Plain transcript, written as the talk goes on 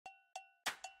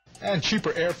And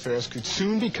cheaper airfares could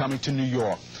soon be coming to New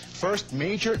York. First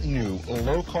major new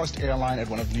low-cost airline at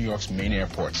one of New York's main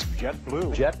airports.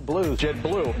 JetBlue. JetBlue.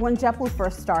 JetBlue. When JetBlue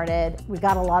first started, we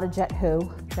got a lot of Jet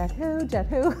Who,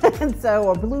 and so,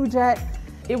 or Blue Jet.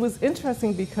 It was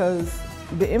interesting because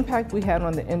the impact we had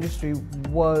on the industry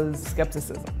was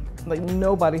skepticism. Like,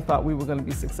 nobody thought we were going to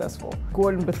be successful.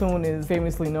 Gordon Bethune is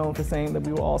famously known for saying that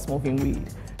we were all smoking weed.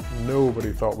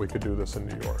 Nobody thought we could do this in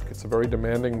New York. It's a very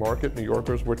demanding market. New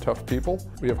Yorkers were tough people.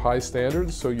 We have high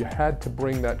standards, so you had to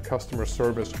bring that customer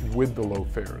service with the low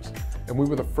fares. And we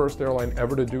were the first airline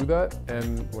ever to do that.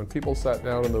 And when people sat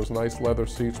down in those nice leather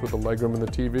seats with the legroom and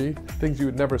the TV, things you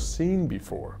had never seen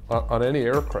before on any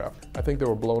aircraft, I think they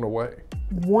were blown away.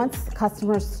 Once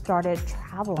customers started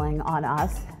traveling on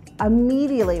us,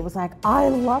 immediately it was like, I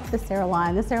love this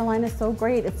airline. This airline is so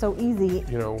great. It's so easy.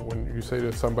 You know, when you say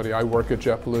to somebody, I work at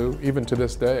JetBlue, even to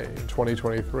this day, in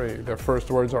 2023, their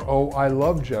first words are, oh, I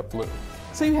love JetBlue.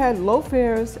 So you had low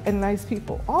fares and nice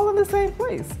people, all in the same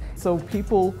place. So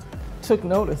people took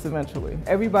notice eventually.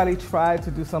 Everybody tried to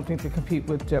do something to compete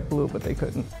with JetBlue, but they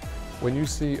couldn't. When you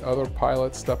see other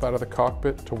pilots step out of the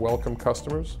cockpit to welcome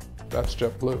customers, that's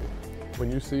JetBlue. When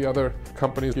you see other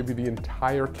companies give you the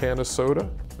entire can of soda,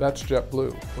 that's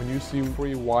JetBlue. When you see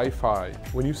free Wi-Fi,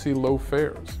 when you see low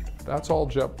fares, that's all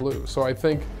JetBlue. So I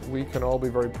think we can all be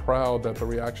very proud that the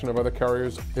reaction of other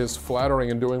carriers is flattering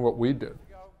in doing what we did.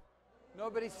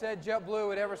 Nobody said JetBlue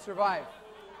would ever survive,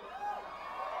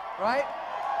 right?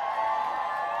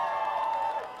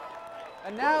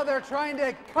 And now they're trying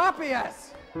to copy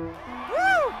us. Woo!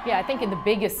 Yeah, I think in the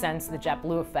biggest sense, the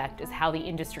JetBlue effect is how the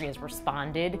industry has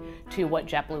responded to what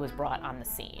JetBlue has brought on the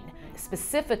scene.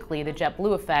 Specifically, the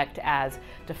JetBlue effect, as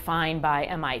defined by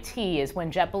MIT, is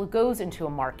when JetBlue goes into a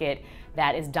market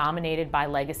that is dominated by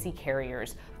legacy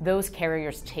carriers, those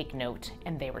carriers take note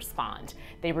and they respond.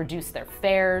 They reduce their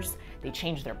fares, they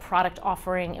change their product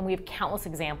offering, and we have countless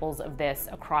examples of this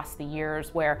across the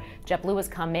years where JetBlue has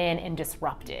come in and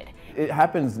disrupted. It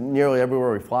happens nearly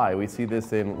everywhere we fly. We see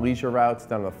this in leisure routes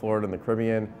down to Florida and the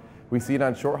Caribbean. We see it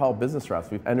on short-haul business routes.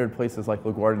 We've entered places like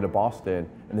LaGuardia to Boston,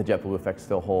 and the JetBlue effect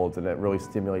still holds, and it really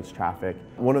stimulates traffic.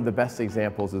 One of the best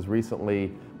examples is recently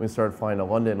when we started flying to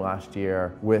London last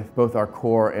year with both our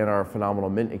core and our phenomenal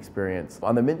Mint experience.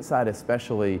 On the Mint side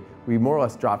especially, we more or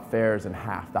less dropped fares in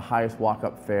half. The highest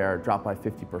walk-up fare dropped by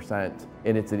 50%,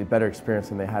 and it's a better experience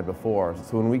than they had before.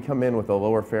 So when we come in with a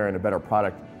lower fare and a better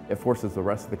product, it forces the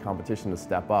rest of the competition to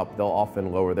step up. They'll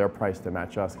often lower their price to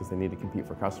match us because they need to compete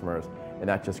for customers, and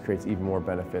that just creates even more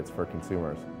benefits for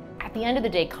consumers. At the end of the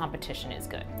day, competition is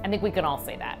good. I think we can all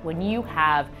say that. When you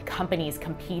have companies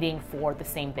competing for the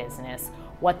same business,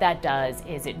 what that does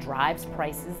is it drives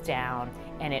prices down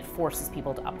and it forces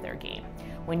people to up their game.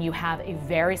 When you have a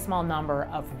very small number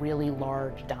of really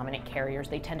large dominant carriers,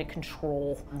 they tend to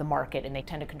control the market and they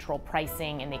tend to control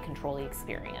pricing and they control the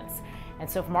experience. And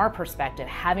so from our perspective,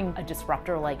 having a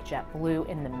disruptor like JetBlue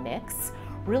in the mix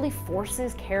really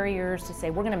forces carriers to say,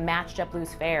 we're going to match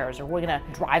JetBlue's fares, or we're going to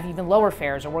drive even lower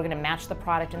fares, or we're going to match the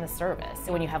product and the service.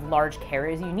 So when you have large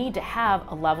carriers, you need to have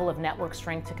a level of network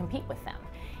strength to compete with them.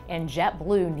 And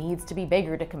JetBlue needs to be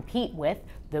bigger to compete with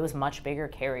those much bigger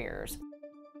carriers.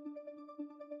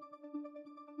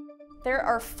 There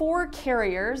are 4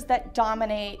 carriers that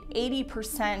dominate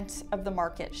 80% of the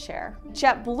market share.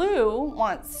 JetBlue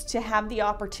wants to have the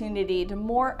opportunity to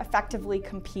more effectively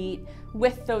compete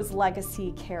with those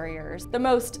legacy carriers. The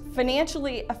most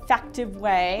financially effective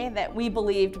way that we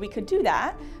believed we could do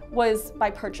that was by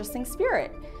purchasing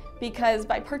Spirit. Because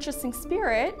by purchasing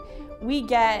Spirit, we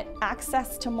get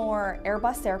access to more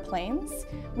Airbus airplanes,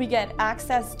 we get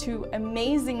access to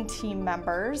amazing team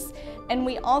members, and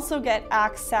we also get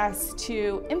access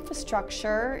to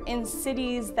infrastructure in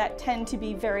cities that tend to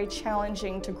be very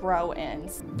challenging to grow in.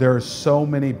 There are so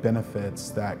many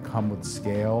benefits that come with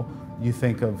scale. You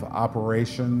think of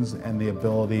operations and the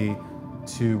ability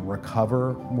to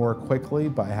recover more quickly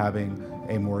by having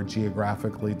a more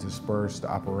geographically dispersed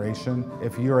operation.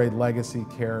 If you're a legacy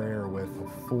carrier with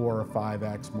 4 or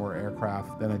 5x more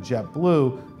aircraft than a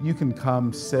JetBlue, you can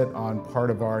come sit on part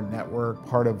of our network,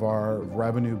 part of our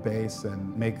revenue base,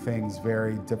 and make things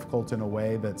very difficult in a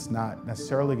way that's not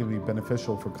necessarily going to be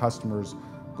beneficial for customers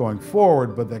going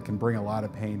forward, but that can bring a lot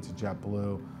of pain to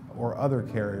JetBlue or other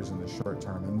carriers in the short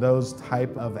term. And those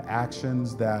type of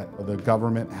actions that the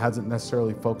government hasn't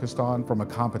necessarily focused on from a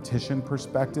competition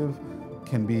perspective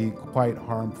can be quite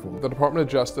harmful. The Department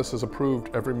of Justice has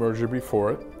approved every merger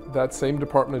before it. That same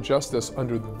Department of Justice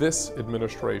under this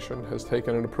administration has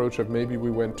taken an approach of maybe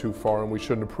we went too far and we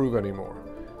shouldn't approve anymore.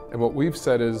 And what we've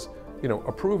said is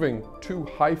approving 2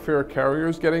 high-fare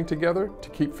carriers getting together to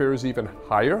keep fares even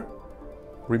higher,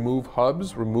 remove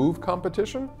hubs, remove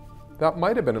competition, that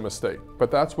might have been a mistake, but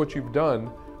that's what you've done.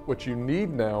 What you need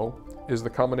now is the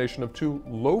combination of 2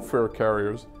 low-fare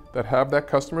carriers that have that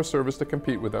customer service to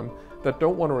compete with them, that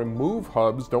don't want to remove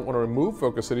hubs, don't want to remove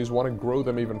focus cities, want to grow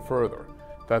them even further.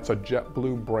 That's a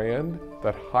JetBlue brand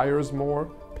that hires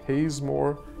more, pays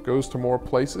more, goes to more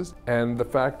places, and the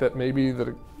fact that maybe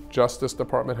the Justice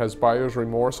Department has buyer's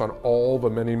remorse on all the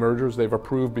many mergers they've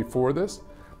approved before this,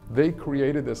 they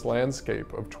created this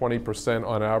landscape of 20%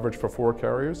 on average for 4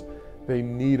 carriers. They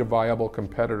need a viable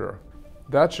competitor.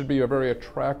 That should be a very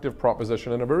attractive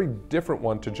proposition and a very different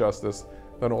one to Justice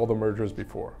than all the mergers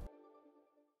before.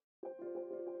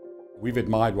 We've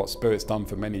admired what Spirit's done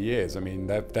for many years. I mean,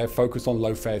 they're focused on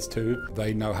low fares too.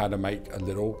 They know how to make a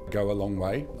little go a long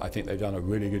way. I think they've done a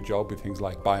really good job with things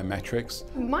like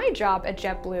biometrics. My job at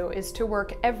JetBlue is to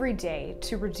work every day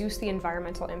to reduce the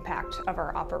environmental impact of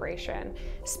our operation.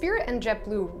 Spirit and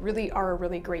JetBlue really are a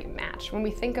really great match. When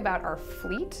we think about our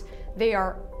fleet, they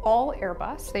are all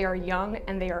Airbus, they are young,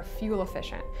 and they are fuel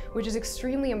efficient, which is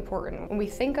extremely important when we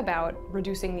think about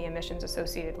reducing the emissions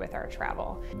associated with our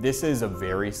travel. This is a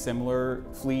very similar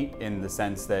fleet in the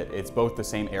sense that it's both the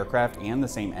same aircraft and the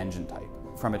same engine type.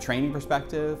 From a training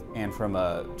perspective and from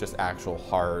a just actual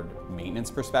hard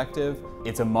maintenance perspective,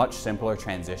 it's a much simpler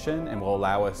transition and will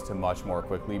allow us to much more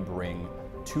quickly bring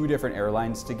 2 different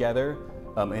airlines together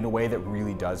in a way that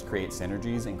really does create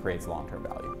synergies and creates long-term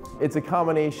value. It's a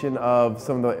combination of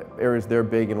some of the areas they're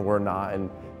big and we're not, and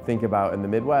think about in the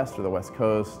Midwest or the West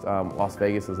Coast. Las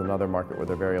Vegas is another market where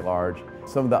they're very large.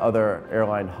 Some of the other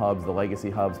airline hubs, the legacy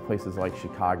hubs, places like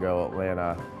Chicago,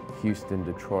 Atlanta, Houston,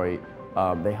 Detroit,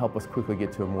 they help us quickly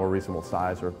get to a more reasonable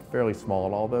size. We're fairly small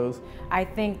in all those. I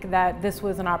think that this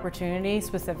was an opportunity,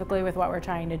 specifically with what we're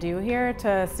trying to do here,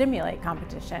 to stimulate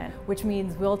competition, which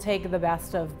means we'll take the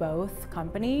best of both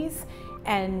companies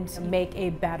and make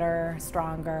a better,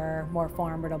 stronger, more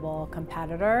formidable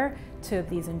competitor to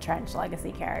these entrenched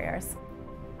legacy carriers.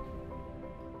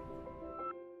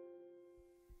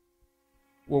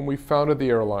 When we founded the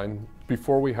airline,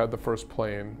 before we had the first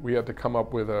plane, we had to come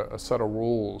up with a set of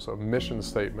rules, a mission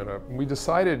statement. We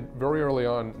decided very early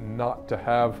on not to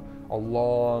have a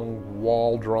long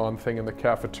wall-drawn thing in the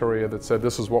cafeteria that said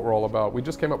this is what we're all about. We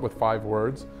just came up with 5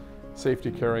 words: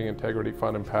 safety, caring, integrity,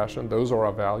 fun, and passion. Those are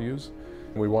our values.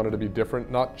 We wanted to be different,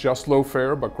 not just low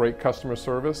fare, but great customer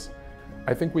service.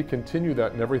 I think we continue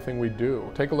that in everything we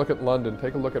do. Take a look at London,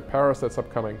 take a look at Paris that's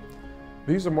upcoming.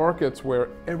 These are markets where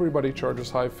everybody charges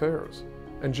high fares.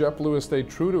 And JetBlue has stayed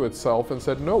true to itself and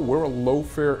said, no, we're a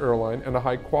low-fare airline and a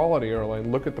high-quality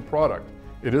airline. Look at the product.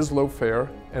 It is low fare,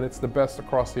 and it's the best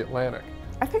across the Atlantic.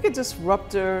 I think a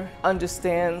disruptor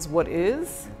understands what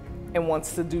is and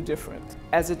wants to do different.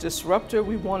 As a disruptor,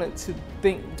 we wanted to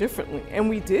think differently, and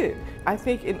we did. I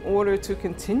think in order to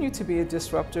continue to be a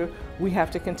disruptor, we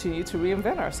have to continue to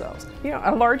reinvent ourselves. You know,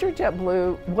 a larger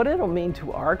JetBlue, what it'll mean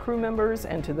to our crew members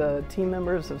and to the team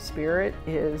members of Spirit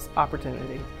is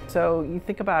opportunity. So you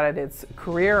think about it, it's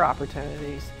career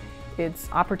opportunities.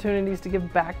 It's opportunities to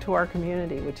give back to our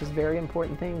community, which is a very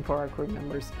important thing for our crew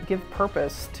members. Give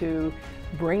purpose to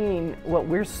bringing what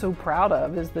we're so proud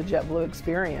of is the JetBlue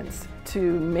experience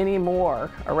to many more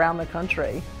around the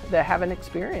country that haven't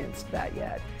experienced that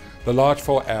yet. The large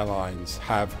 4 airlines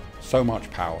have so much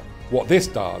power. What this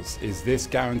does is this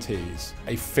guarantees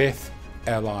a 5th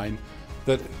airline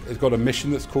that has got a mission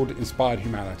that's called Inspired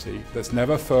Humanity, that's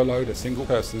never furloughed a single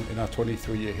person in our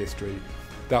 23-year history,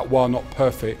 that while not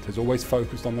perfect, has always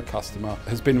focused on the customer,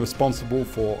 has been responsible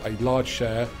for a large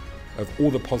share of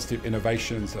all the positive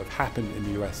innovations that have happened in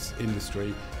the US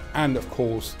industry, and of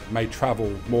course made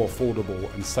travel more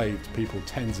affordable and saved people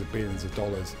tens of billions of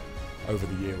dollars over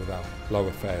the year with our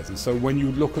lower fares. And so when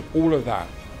you look at all of that,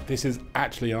 this is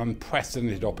actually an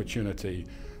unprecedented opportunity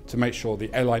to make sure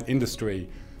the airline industry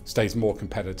stays more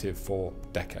competitive for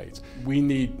decades. We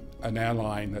need an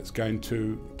airline that's going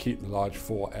to keep the large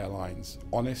 4 airlines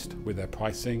honest with their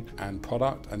pricing and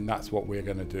product, and that's what we're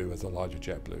going to do as a larger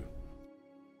JetBlue.